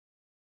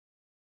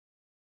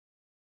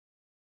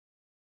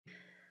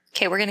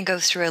Okay, we're going to go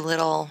through a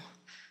little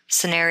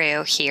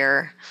scenario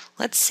here.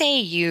 Let's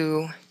say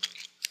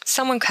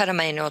someone cut a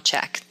manual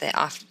check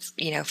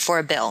for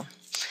a bill.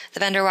 The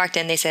vendor walked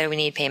in, they said we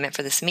need payment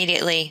for this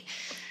immediately.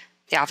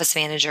 The office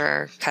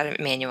manager cut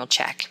a manual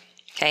check.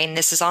 Okay, and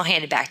this is all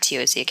handed back to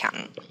you as the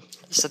accountant.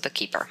 This is the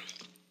bookkeeper.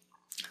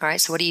 All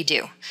right, so what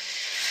do?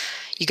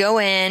 You go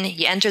in,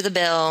 you enter the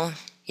bill,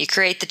 you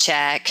create the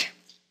check,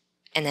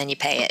 and then you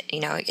pay it.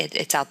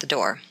 It's out the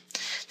door.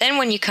 Then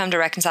when you come to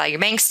reconcile your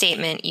bank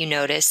statement, you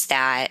notice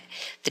that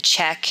the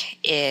check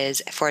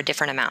is for a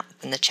different amount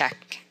than the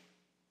check,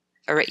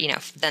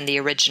 than the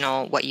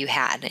original what you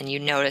had. And you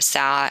notice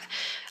that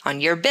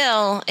on your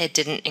bill, it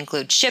didn't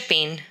include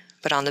shipping,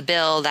 but on the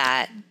bill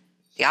that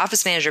the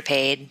office manager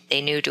paid,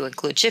 they knew to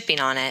include shipping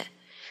on it.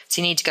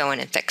 So you need to go in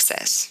and fix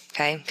this,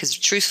 okay? Because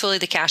truthfully,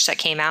 the cash that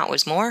came out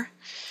was more,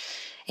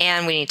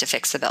 and we need to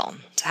fix the bill.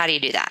 So how do you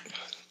do that?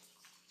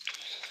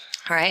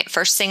 All right,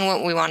 first thing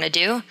what we want to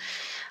do,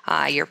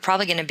 you're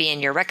probably going to be in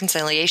your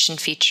reconciliation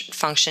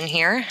function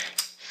here.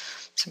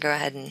 So go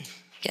ahead and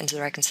get into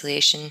the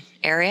reconciliation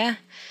area.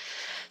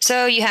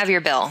 So you have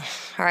your bill.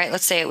 All right,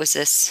 let's say it was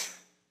this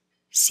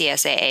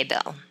CSAA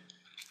bill,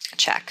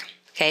 check.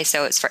 Okay,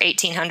 so it's for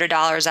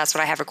 $1,800. That's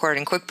what I have recorded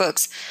in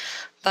QuickBooks,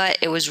 but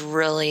it was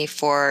really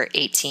for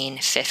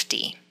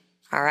 $1,850.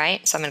 All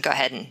right, so I'm going to go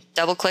ahead and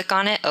double click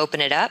on it,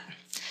 open it up.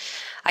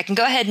 I can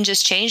go ahead and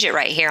just change it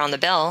right here on the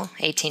bill,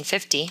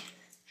 $1,850.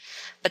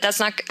 But that's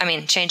not,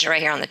 change it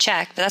right here on the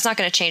check, but that's not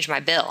going to change my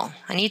bill.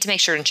 I need to make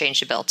sure to change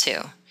the bill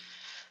too.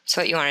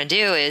 So what you want to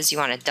do is you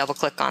want to double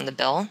click on the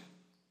bill.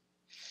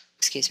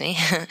 Excuse me.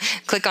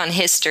 Click on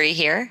history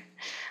here.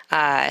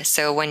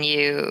 So when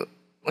you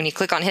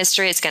click on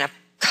history, it's going to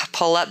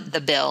pull up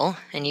the bill,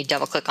 and you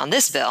double click on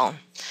this bill.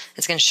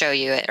 It's going to show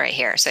you it right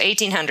here. So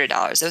 $1,800.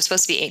 It was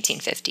supposed to be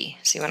 $1,850.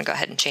 So you want to go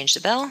ahead and change the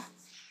bill.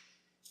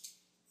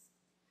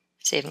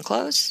 Save and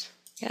close.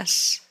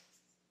 Yes.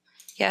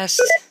 Yes.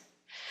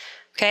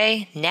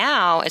 Okay,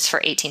 now it's for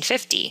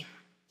 $1,850.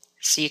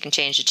 So you can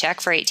change the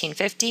check for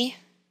 $1,850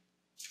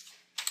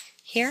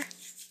 here.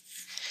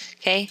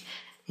 Okay,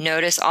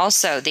 notice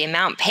also the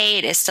amount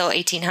paid is still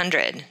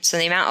 $1,800. So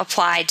the amount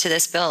applied to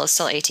this bill is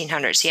still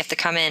 $1,800. So you have to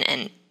come in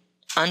and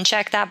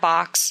uncheck that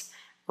box,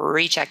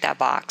 recheck that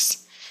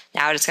box.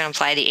 Now it's going to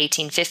apply the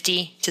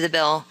 $1,850 to the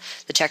bill.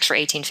 The check's for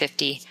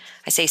 $1,850.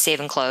 I say save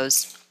and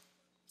close.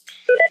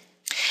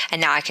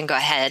 And now I can go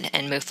ahead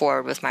and move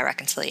forward with my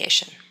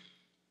reconciliation.